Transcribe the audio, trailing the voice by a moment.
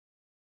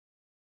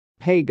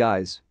Hey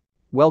guys.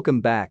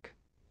 Welcome back.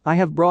 I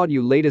have brought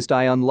you latest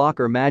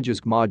iUnlocker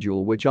Magisk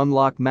Module which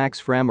unlock max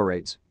frame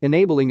rates,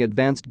 enabling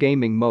advanced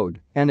gaming mode,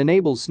 and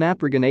enables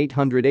Snapdragon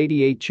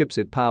 888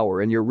 chipset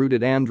power in your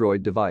rooted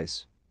Android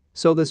device.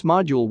 So this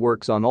module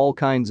works on all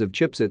kinds of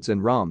chipsets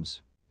and ROMs.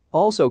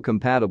 Also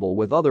compatible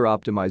with other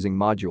optimizing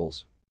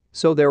modules.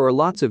 So there are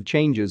lots of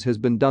changes has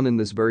been done in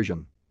this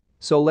version.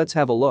 So let's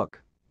have a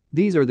look.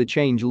 These are the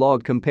change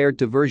log compared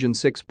to version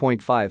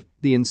 6.5,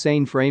 the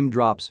insane frame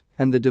drops,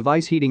 and the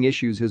device heating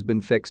issues has been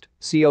fixed,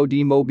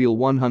 COD mobile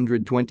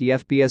 120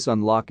 FPS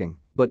unlocking,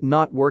 but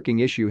not working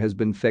issue has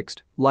been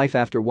fixed, life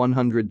after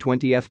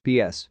 120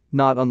 FPS,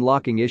 not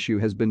unlocking issue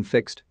has been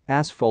fixed,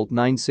 asphalt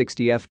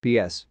 960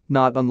 FPS,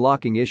 not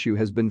unlocking issue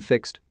has been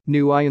fixed,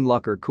 new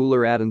iUnlocker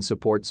cooler add-in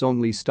supports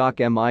only stock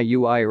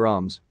MIUI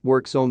ROMs,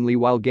 works only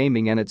while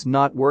gaming and it's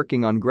not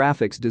working on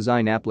graphics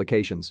design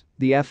applications,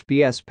 the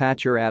FPS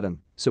patcher add-in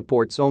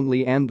supports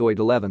only Android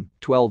 11,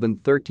 12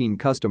 and 13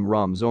 custom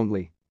ROMs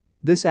only.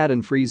 This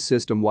add-in frees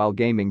system while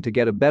gaming to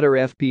get a better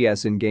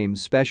FPS in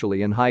games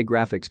especially in high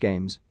graphics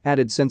games,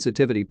 added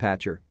sensitivity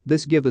patcher,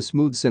 this give a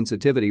smooth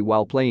sensitivity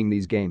while playing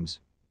these games.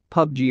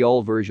 PUBG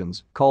all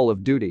versions, Call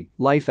of Duty,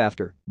 Life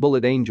After,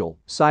 Bullet Angel,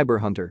 Cyber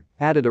Hunter,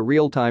 added a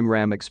real-time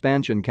RAM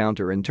expansion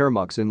counter in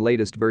Termux in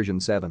latest version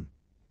 7.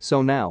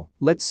 So now,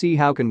 let's see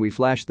how can we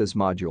flash this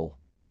module.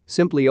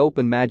 Simply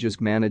open Magisk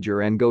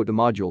Manager and go to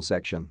Module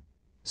section.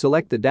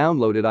 Select the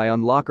downloaded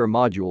iUnlocker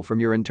module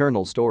from your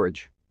internal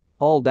storage.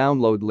 All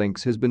download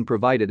links has been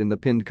provided in the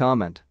pinned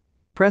comment.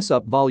 Press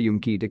up volume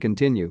key to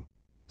continue.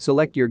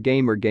 Select your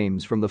game or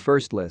games from the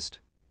first list.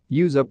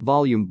 Use up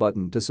volume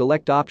button to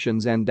select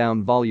options and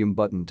down volume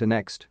button to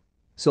next.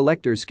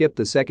 Select or skip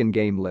the second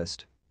game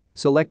list.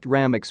 Select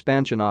RAM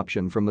expansion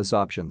option from this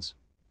options.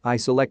 I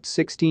select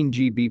 16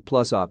 GB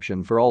plus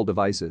option for all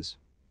devices.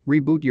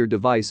 Reboot your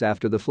device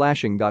after the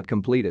flashing got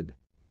completed.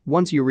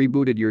 Once you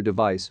rebooted your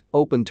device,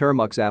 open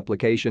Termux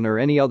application or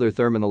any other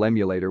terminal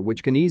emulator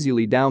which can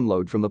easily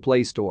download from the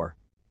Play Store.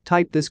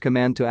 Type this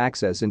command to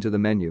access into the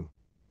menu.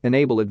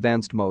 Enable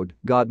advanced mode,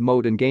 God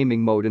mode and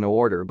gaming mode in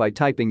order by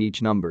typing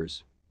each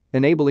numbers.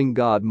 Enabling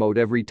God mode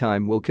every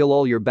time will kill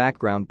all your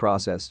background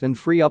process and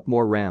free up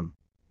more RAM.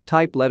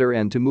 Type letter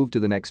N to move to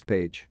the next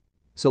page.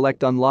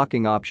 Select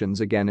unlocking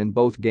options again in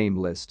both game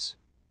lists.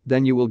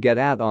 Then you will get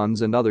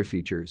add-ons and other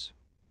features.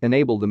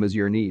 Enable them as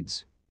your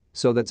needs.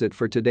 So that's it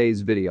for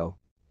today's video.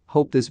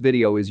 Hope this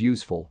video is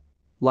useful.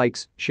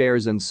 Likes,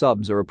 shares and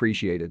subs are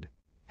appreciated.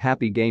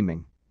 Happy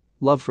gaming.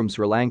 Love from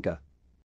Sri Lanka.